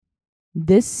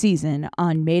This season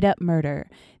on Made Up Murder,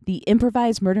 the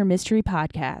improvised murder mystery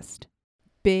podcast.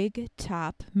 Big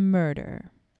Top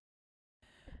Murder.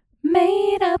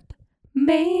 Made up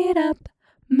murder.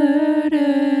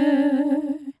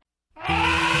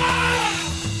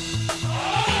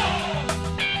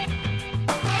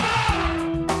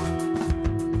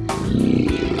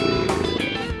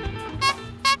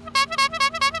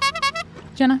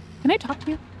 Jenna, can I talk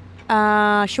to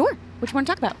you? Sure. Which one to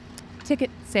talk about? Ticket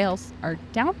sales are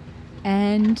down,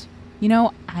 and,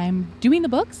 I'm doing the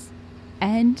books,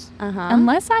 and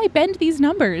unless I bend these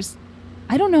numbers,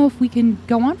 I don't know if we can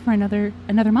go on for another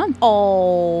month.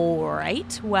 All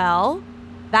right. Well,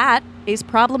 that is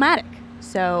problematic.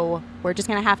 So we're just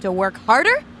going to have to work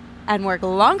harder and work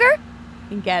longer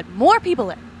and get more people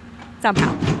in.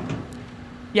 Somehow.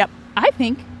 Yep. I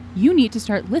think you need to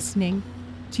start listening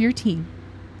to your team.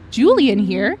 Julian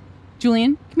here.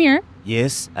 Julian, come here.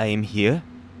 Yes, I am here.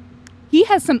 He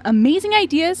has some amazing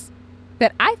ideas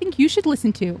that I think you should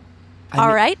listen to.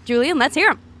 All right, Julian, let's hear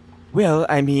them. Well,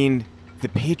 the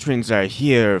patrons are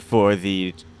here for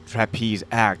the trapeze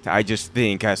act. I just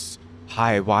think us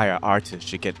high wire artists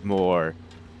should get more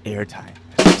airtime,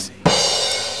 as they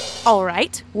say. All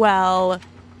right. Well,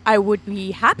 I would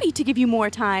be happy to give you more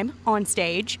time on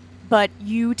stage, but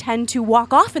you tend to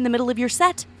walk off in the middle of your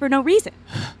set for no reason.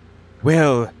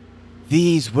 Well,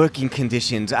 these working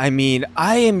conditions, I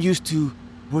am used to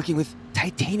working with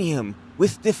titanium,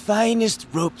 with the finest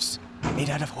ropes made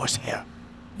out of horsehair.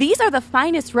 These are the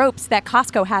finest ropes that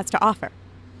Costco has to offer.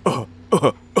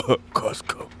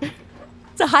 Costco.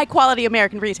 It's a high-quality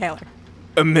American retailer.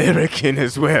 American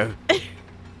as well.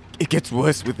 It gets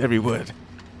worse with every word.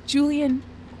 Julian,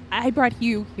 I brought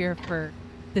you here for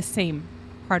the same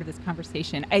part of this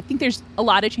conversation. I think there's a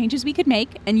lot of changes we could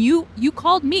make, and you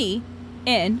called me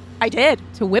in. I did.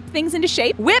 To whip things into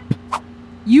shape. Whip!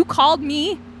 You called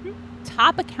me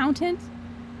top accountant.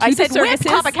 I said whip,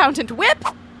 top accountant, whip!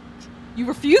 You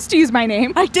refused to use my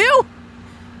name. I do!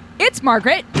 It's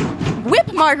Margaret.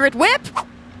 Whip, Margaret, whip!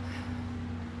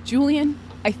 Julian,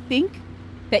 I think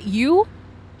that you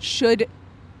should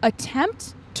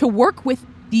attempt to work with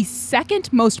the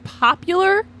second most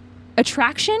popular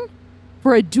attraction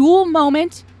for a dual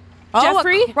moment.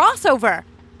 Jeffrey, a crossover.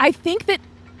 I think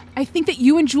that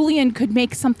you and Julian could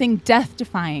make something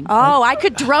death-defying. Oh, I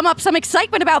could drum up some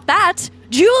excitement about that.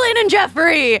 Julian and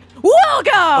Jeffrey,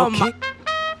 welcome! Okay.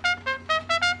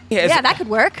 Yes. Yeah, that could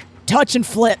work. Touch and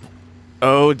flip.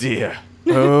 Oh, dear.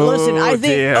 Oh, Listen, I think,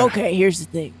 dear. okay, here's the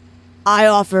thing. I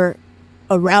offer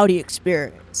a rowdy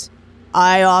experience.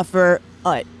 I offer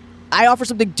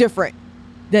something different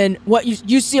than what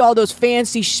you see all those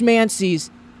fancy schmancies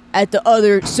at the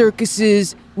other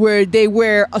circuses where they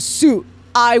wear a suit.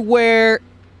 I wear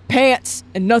pants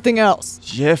and nothing else.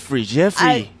 Jeffrey,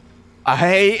 I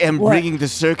am bringing the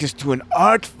circus to an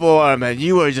art form, and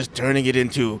you are just turning it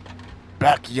into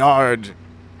backyard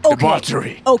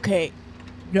debauchery. Okay.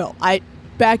 No,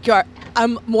 backyard.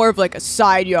 I'm more of like a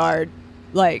side yard,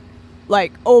 like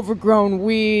overgrown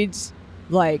weeds,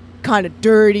 like kind of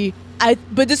dirty.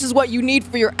 But this is what you need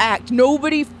for your act.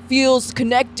 Nobody feels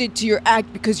connected to your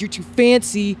act because you're too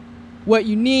fancy. What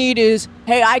you need is,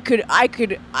 hey, I could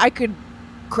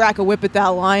crack a whip at that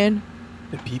lion.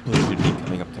 The people should be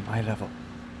coming up to my level.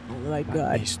 Oh my Not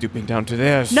God. me stooping down to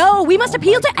theirs. No, we must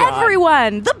appeal my to God.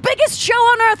 everyone. The biggest show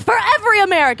on earth for every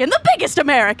American. The biggest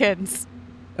Americans.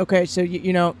 Okay, so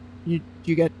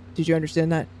did you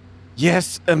understand that?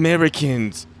 Yes,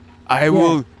 Americans. I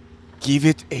will give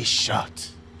it a shot.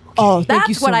 Oh, thank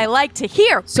you That's so what I much. like to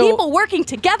hear. So- People working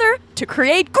together to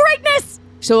create greatness.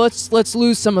 So let's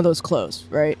lose some of those clothes,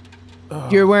 right?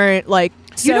 You're wearing like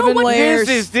You know 7 what?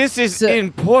 layers. This is So-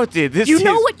 imported. This You is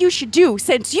know what you should do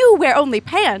since you wear only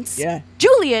pants? Yeah.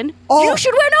 Julian, you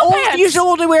should wear no pants. You should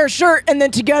only wear a shirt, and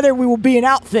then together we will be an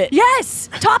outfit. Yes,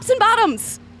 tops and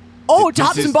bottoms. Oh, This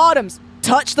tops is- and bottoms.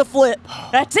 Touch the flip.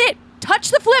 That's it.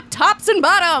 Touch the flip, tops and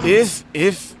bottoms.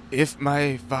 If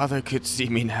my father could see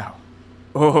me now.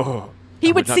 Oh. He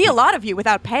I would not see be- a lot of you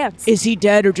without pants. Is he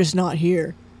dead or just not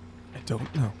here? I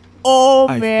don't know. Oh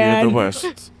I man, fear the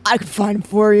worst. I could find him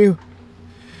for you.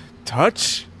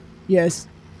 Touch? Yes.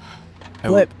 I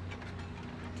will- Flip.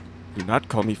 Do not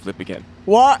call me Flip again.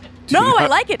 What? No, I not-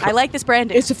 like it. I like this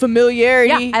branding. It's a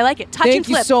familiarity. Yeah, I like it. Touch Thank and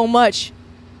you flip. so much.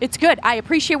 It's good. I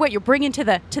appreciate what you're bringing to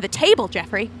the table,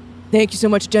 Jeffrey. Thank you so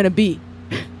much, Jenna B.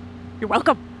 You're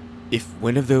welcome. If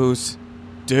one of those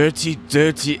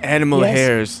dirty animal Yes.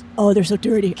 hairs Oh, they're so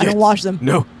dirty. I don't gets- wash them.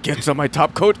 No, gets on my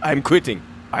top coat, I'm quitting.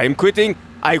 I am quitting.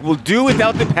 I will do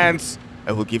without the pants.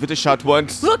 I will give it a shot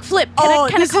once. Look, Flip. Can I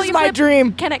this call is you my Flip?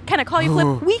 dream. Can I call you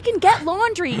Flip? We can get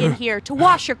laundry in here to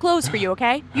wash your clothes for you,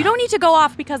 okay? You don't need to go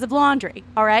off because of laundry,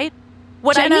 all right?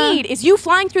 What Jenna. I need is you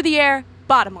flying through the air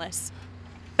bottomless.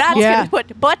 That's Yeah. gonna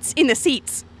put butts in the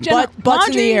seats. Jenna, Butts in the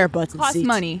laundry air, butts in costs seats.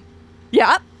 money.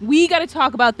 Yep. We got to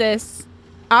talk about this.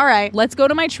 All right. Let's go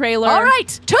to my trailer. All right.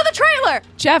 To the trailer.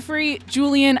 Jeffrey,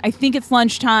 Julian, I think it's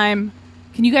lunchtime.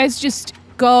 Can you guys just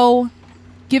go,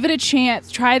 give it a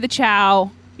chance, try the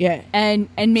chow, Yeah. and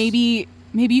maybe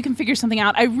you can figure something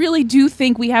out. I really do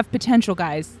think we have potential,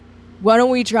 guys. Why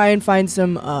don't we try and find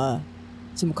some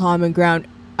common ground?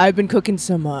 I've been cooking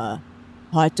some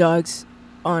hot dogs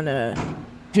on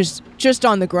just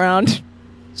on the ground.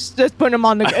 Just put them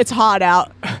on the. It's hot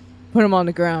out. Put them on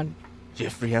the ground.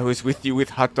 Jeffrey, I was with you with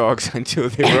hot dogs until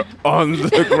they were on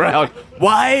the ground.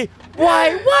 Why?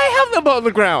 Why have them on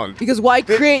the ground? Because why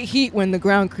create heat when the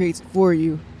ground creates it for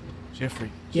you? Jeffrey,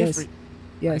 Yes. Jeffrey,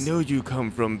 Yes. I know you come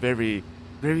from very,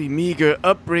 very meager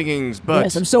upbringings, but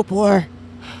Yes, I'm so poor.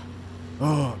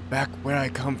 oh, back where I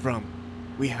come from,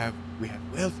 we have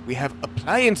wealth, we have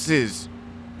appliances.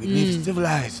 We live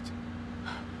civilized.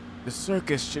 The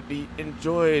circus should be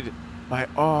enjoyed by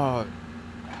all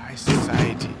high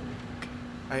society.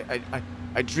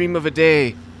 I dream of a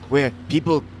day where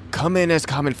people come in as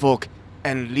common folk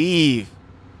and leave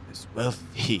as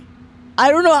wealthy.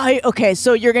 I don't know how. Okay,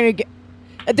 so you're gonna get.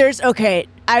 There's okay.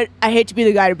 I hate to be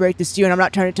the guy to break this to you, and I'm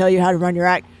not trying to tell you how to run your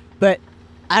act, but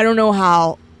I don't know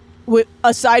how.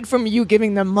 Aside from you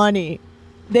giving them money,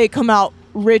 they come out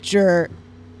richer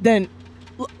than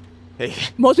Hey,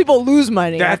 most people lose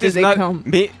money that after is they not come.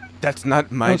 me. That's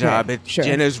not my Okay, job. It's sure.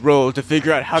 Jenna's role to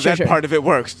figure out how Sure, that sure. part of it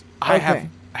works. I Okay.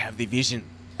 have the vision.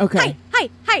 Okay. Hi.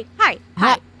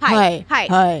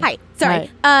 Sorry.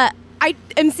 I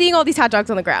am seeing all these hot dogs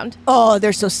on the ground. Oh,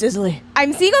 they're so sizzly.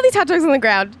 I'm seeing all these hot dogs on the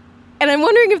ground, and I'm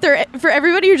wondering if they're for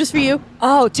everybody or just for you.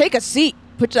 Oh, take a seat.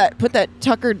 Put that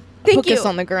tuckered Thank hookus you.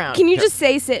 on the ground. Can you just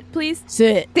say sit, please?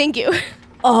 sit? Thank you.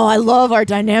 Oh, I love our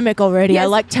dynamic already. I Yes.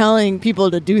 like telling people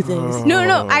to do things.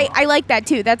 No. I like that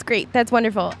too. That's great. That's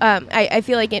wonderful. I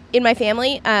feel like in my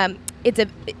family,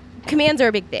 commands are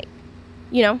a big thing.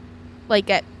 You know,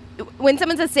 like when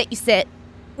someone says sit, you sit.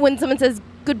 When someone says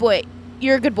good boy,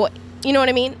 you're a good boy. You know what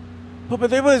I mean? But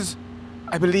there was,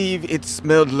 I believe it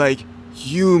smelled like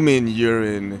human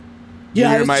urine. Yeah,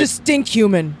 Near it's my- just stink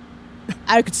human.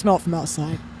 I could smell it from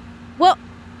outside. Well,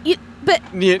 but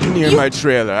near you- my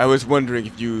trailer. I was wondering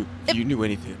if you knew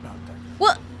anything about that.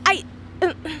 well,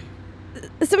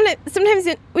 sometimes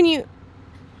when you,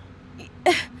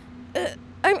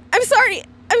 I'm sorry.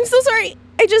 I'm so sorry.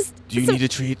 I just. Do you need a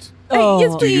treat? Yes,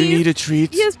 Oh. Do you please. need a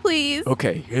treat? Yes, please.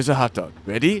 Okay, here's a hot dog.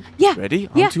 Ready? Yeah. Ready?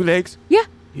 Yeah. On two legs. Yeah.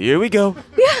 Here we go.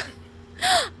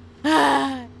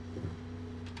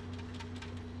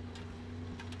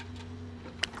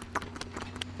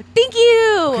 Thank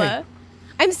you. Okay.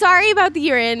 I'm sorry about the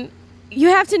urine. You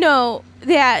have to know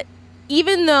that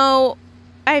even though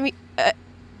I'm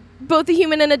both a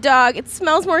human and a dog, it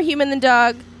smells more human than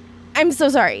dog. I'm so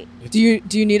sorry. Do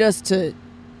you need us to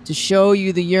show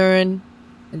you the urine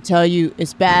and tell you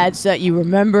it's bad so that you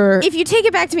remember? If you take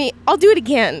it back to me, I'll do it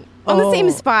again on the same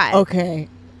Oh, spot. Okay.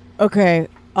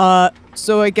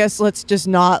 So I guess let's just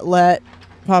not let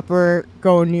Popper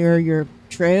go near your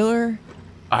trailer.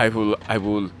 I will.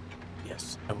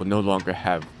 Yes, I will no longer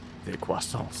have the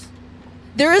croissants.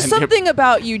 There is And they're- something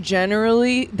about you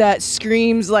generally that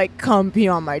screams like "come pee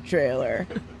on my trailer."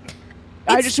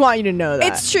 I It's- just want you to know that.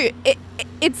 It's true.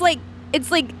 It's like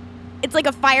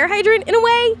a fire hydrant in a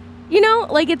way. You know,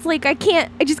 like it's like I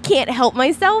just can't help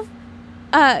myself.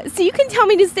 So you can tell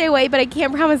me to stay away, but I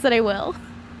can't promise that I will.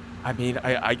 I mean,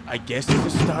 I guess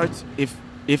it's a start.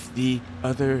 If the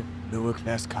other lower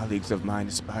class colleagues of mine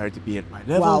aspire to be at my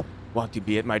level, Wow. want to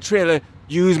be at my trailer,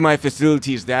 use my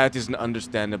facilities, that is an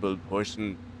understandable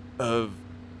portion of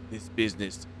this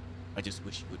business. I just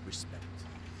wish you would respect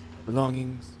my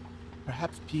belongings.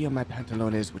 Perhaps pee on my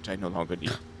pantalones, which I no longer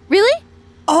need. Really?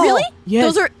 Oh, Really? yes.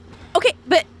 Those are okay,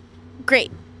 but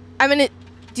great. I'm gonna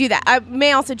do that. I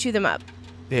may also chew them up.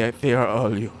 They are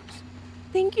all yours.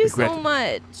 Thank you so Regrettably.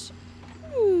 much.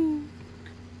 Hmm.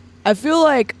 I feel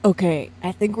like, okay,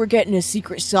 I think we're getting a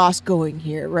secret sauce going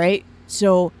here, right?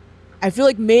 So I feel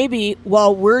like maybe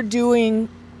while we're doing,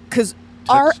 because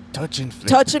our Touch and flip.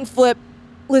 touch and flip,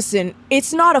 listen,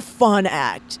 it's not a fun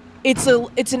act. It's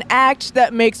an act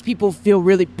that makes people feel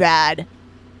really bad.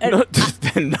 And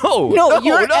No,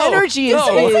 your energy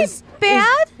is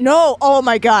Bad? no, oh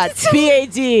my god.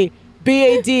 BAD.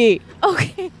 BAD.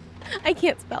 Okay. I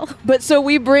can't spell. But so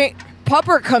we bring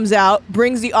Pupper comes out,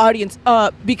 brings the audience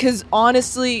up because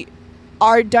honestly,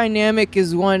 our dynamic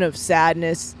is one of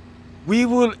sadness. We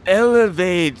will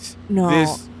elevate No.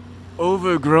 this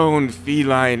overgrown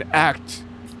feline act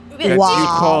that Wow. you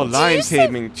call Did line you say-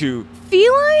 taming to.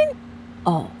 Feline?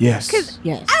 Oh, Yes.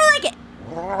 yes. I like it.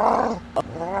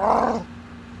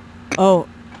 Oh,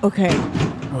 okay.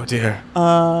 Oh dear.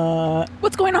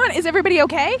 What's going on? Is everybody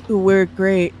okay? We're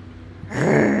great.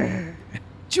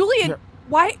 Julian,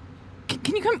 why?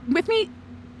 Can you come with me?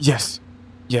 Yes.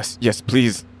 Yes. Yes.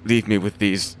 Please leave me with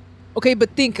these. Okay, but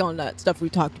think on that stuff we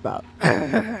talked about.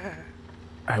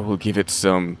 I will give it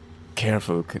some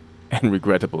careful and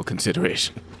regrettable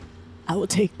consideration. I will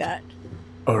take that.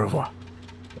 Au revoir.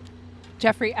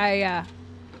 Jeffrey, I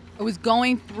was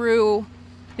going through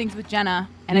things with Jenna,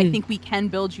 and I think we can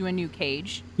build you a new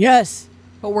cage, Yes.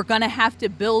 but we're gonna have to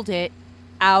build it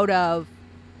out of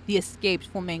the escaped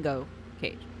flamingo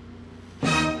cage.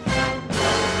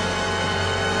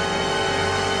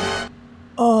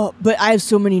 Oh, but I have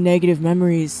so many negative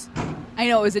memories. I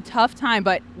know it was a tough time,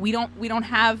 but we don't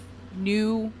have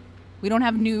new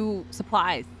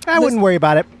supplies. I wouldn't worry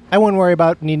about it. I wouldn't worry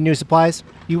about needing new supplies.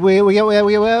 We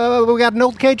got an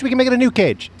old cage. We can make it a new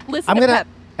cage. Listen I'm to gonna.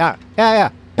 Pep. Yeah.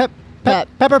 Pep.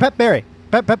 Pepperberry.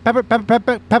 Pepper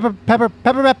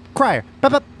crier.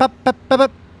 Pepper.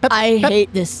 I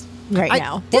hate this right I-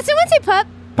 now. Did someone say pup?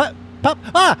 Pup.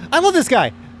 I love this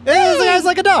guy. This guy's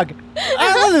like a dog.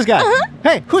 I love this guy.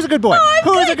 Hey, who's a good boy?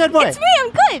 Who's a good boy? It's me.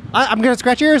 I'm good. I'm gonna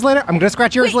scratch your ears later.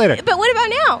 Wait, but what about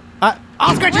now?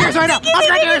 I'll scratch your ears right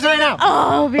now.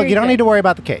 Oh, very Look, you don't good. need to worry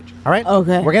about the cage. All right.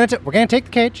 Okay. We're gonna take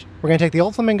the cage. We're gonna take the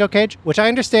old flamingo cage, which I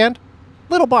understand.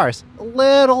 Little bars,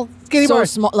 little skinny So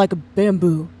bars. small, like a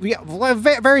bamboo. Yeah,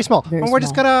 very small. Very and we're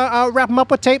just small. gonna wrap them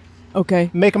up with tape, Okay.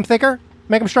 make them thicker,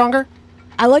 make them stronger.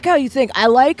 I like how you think. I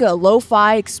like a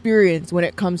lo-fi experience when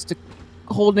it comes to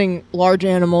holding large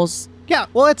animals. Yeah.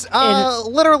 Well, it's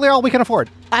literally all we can afford.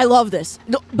 I love this.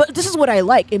 No, but this is what I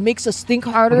like. It makes us think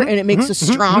harder and it makes us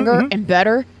stronger and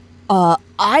better.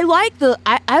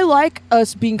 I like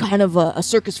us being kind of a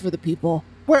circus for the people.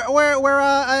 We're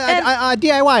a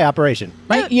DIY operation,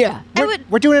 right? Yeah.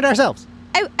 We're doing it ourselves.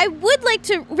 I would like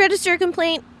to register a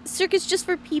complaint. Circus just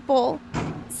for people.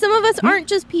 Some of us aren't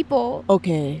just people.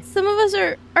 Okay. Some of us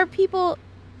are people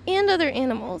and other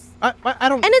animals. I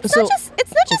don't. And it's So- not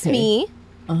just okay. me.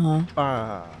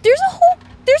 Uh-huh. There's a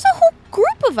whole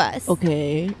group of us.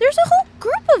 Okay. There's a whole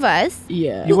group of us.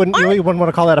 Yeah. you wouldn't want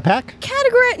to call that a pack?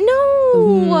 Category no,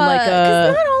 Like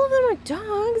because not all of them are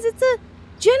dogs. It's a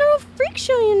general freak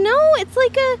show, you know. It's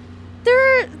like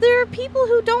there are people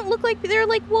who don't look like they're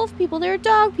like wolf people. There are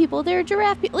dog people. There are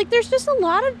giraffe people. Like there's just a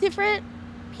lot of different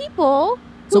people.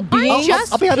 So who being- aren't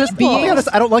just I'll be honest. people. I'll be honest.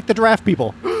 I don't like the giraffe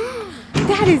people.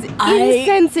 That is I-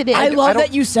 insensitive. I love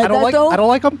that you said I don't that like. though. I don't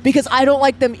like them. because I don't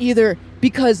like them either.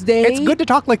 Because they. It's good to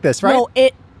talk like this, right? No,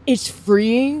 it's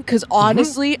freeing. Because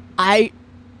honestly, I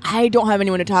don't have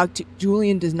anyone to talk to.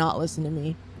 Julian does not listen to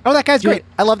me. Oh, that guy's great.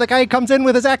 I love that guy. He comes in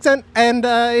with his accent, and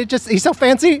he's so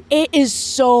fancy. It is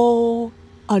so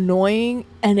annoying,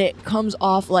 and it comes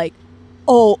off like,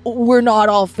 oh, we're not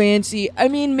all fancy. I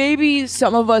mean, maybe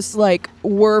some of us like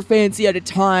were fancy at a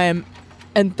time,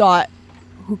 and thought,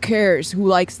 who cares? Who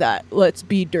likes that? Let's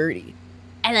be dirty.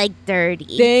 I like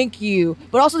dirty. Thank you.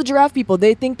 But also the giraffe people,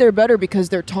 they think they're better because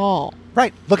they're tall.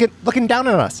 Right, looking down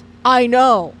on us. I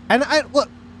know. And I look.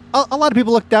 A lot of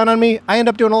people look down on me. I end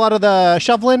up doing a lot of the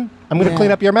shoveling. I'm gonna Yeah.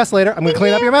 clean up your mess later. I'm gonna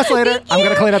clean up your mess later. I'm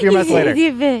gonna clean up your mess later.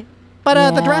 But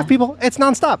the Yeah. giraffe people, it's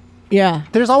nonstop. Yeah.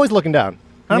 They're just always looking down. And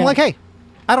I'm Yeah. like, hey,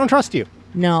 I don't trust you.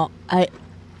 No, I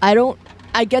don't.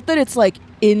 I get that it's like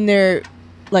in their,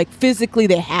 like physically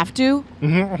they have to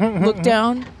look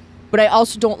down, but I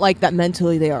also don't like that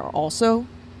mentally they are also.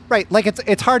 Right, like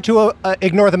it's hard to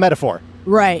ignore the metaphor.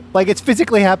 Right. Like it's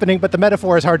physically happening, but the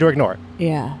metaphor is hard to ignore.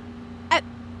 Yeah.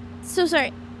 So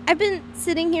sorry. I've been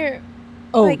sitting here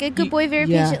Oh, like a good boy very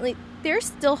yeah. patiently. There's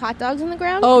still hot dogs on the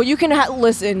ground. Oh, you can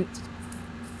listen.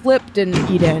 Flip didn't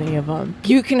eat any of them.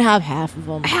 You can have half of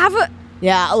them. Have a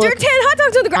Yeah. there Look. are 10 hot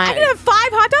dogs on the ground. I can have 5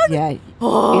 hot dogs. Yeah.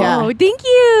 Oh, Yeah. thank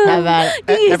you. Have at it.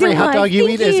 Thank you Every so hot much. dog you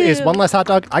Thank eat is one less hot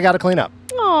dog I gotta clean up.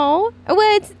 Oh,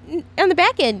 well, it's on the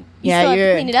back end. You Yeah, still have to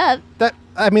you're- clean it up.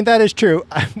 That is true.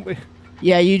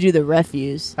 Yeah, you do the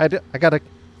refuse. I gotta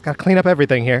clean up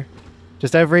everything here.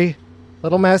 Just every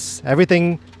little mess,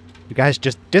 everything you guys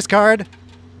just discard.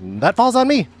 That falls on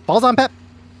me. Falls on Pep.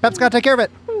 Pep's gotta take care of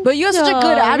it. But you have such a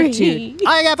good Sorry. attitude.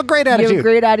 I have a great have a attitude.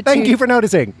 great attitude. Thank you for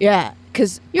noticing. Yeah,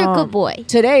 because You're a good boy.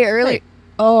 Today early.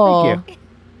 Oh, Thank you.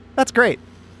 That's great.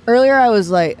 earlier I was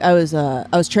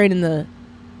training the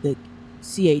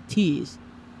CATs.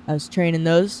 I was training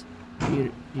those.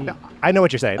 You- I know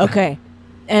what you're saying. okay,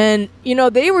 And,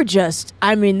 they were just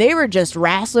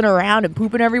wrestling around and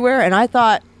pooping everywhere. And I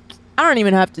thought, I don't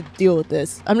even have to deal with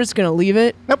this. I'm just going to leave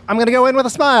it. Nope, I'm going to go in with a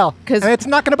smile. 'Cause- And it's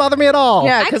not going to bother me at all.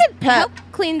 Yeah, I because could help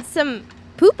clean some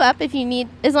poop up if you need,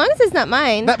 as long as it's not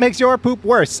mine. That makes your poop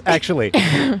worse, actually.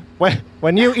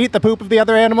 when you eat the poop of the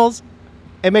other animals,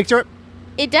 it makes your...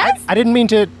 It does? I didn't mean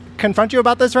to confront you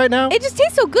about this right now. It just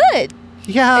tastes so good.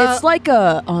 Yeah. it's like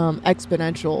a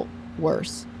exponential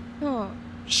worse. Oh,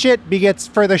 Shit begets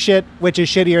further shit, which is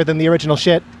shittier than the original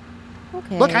shit.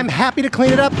 okay. Look, I'm happy to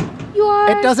clean it up. You are.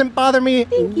 It doesn't bother me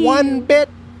Thank you. one bit.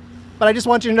 But I just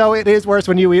want you to know it is worse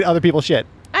when you eat other people's shit.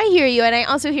 I hear you, and I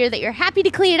also hear that you're happy to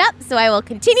clean it up, so I will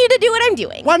continue to do what I'm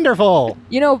doing. Wonderful.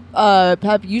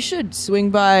 Pep, you should swing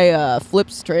by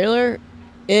Flip's trailer.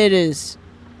 It is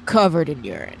covered in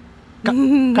urine.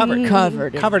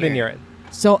 Covered in urine.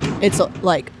 So it's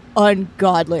like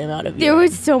ungodly amount of There urine.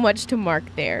 was so much to mark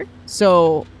there.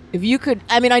 So if you could,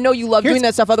 I mean, I know you love Here's- doing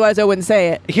that stuff. Otherwise, I wouldn't say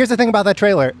it. Here's the thing about that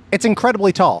trailer. It's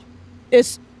incredibly tall.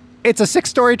 It's It's a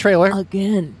 6-story trailer.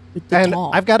 again with the And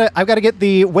tall. I've got to get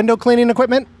the window cleaning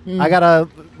equipment. I got to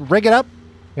rig it up.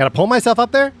 I got to pull myself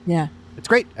up there. yeah, It's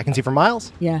great. I can see for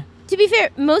miles. yeah. To be fair,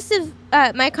 most of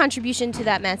my contribution to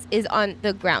that mess is on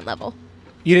the ground level.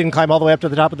 You didn't climb all the way up to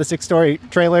the top of the 6-story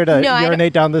trailer to No, I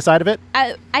urinate down the side of it?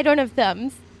 I don't have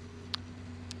thumbs.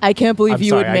 I can't believe I'm you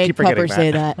sorry, would I make keep forgetting Pupper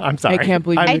say that. that. I'm sorry. I can't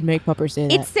believe you would make Pupper say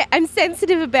that. I'm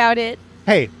sensitive about it.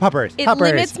 Hey, puppers. It puppers.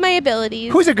 limits my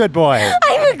abilities. Who's a good boy?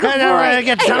 I'm a good Get over boy. it,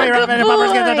 get I'm tummy a rubbing, good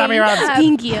Puppers get the boy. tummy rubs.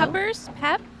 Thank you. Peppers,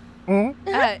 Pep,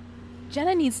 Mhm.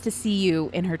 Jenna needs to see you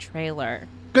in her trailer.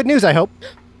 Good news, I hope.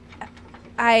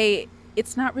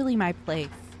 It's not really my place.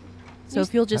 So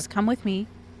if you'll just come with me.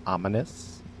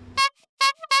 Ominous.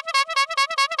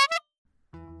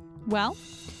 Well,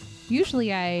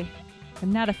 usually I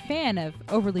am not a fan of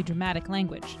overly dramatic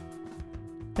language.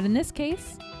 But in this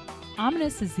case,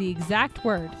 ominous is the exact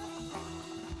word.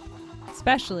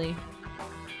 Especially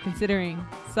considering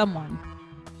someone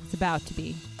is about to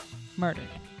be murdered.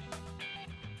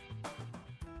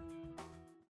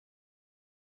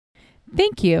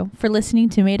 Thank you for listening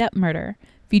to Made Up Murder,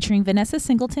 featuring Vanessa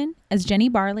Singleton as Jenny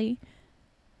Barley,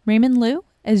 Raymond Liu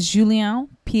as Julien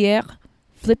Pierre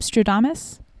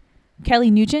Flipstradamus, Kelly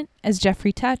Nugent as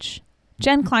Jeffrey Touch,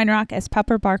 Jen Kleinrock as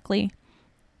Pepper Barkley,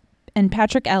 and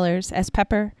Patrick Ellers as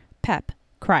Pep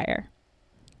Cryer.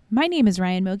 My name is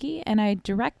Ryan Mogi, and I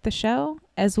direct the show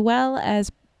as well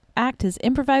as act as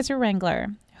improviser wrangler.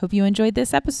 Hope you enjoyed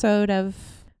this episode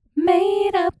of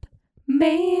Made Up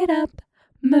Murder.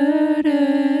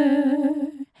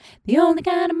 The only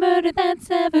kind of murder that's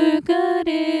ever good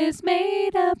is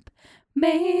made up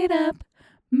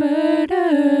murder.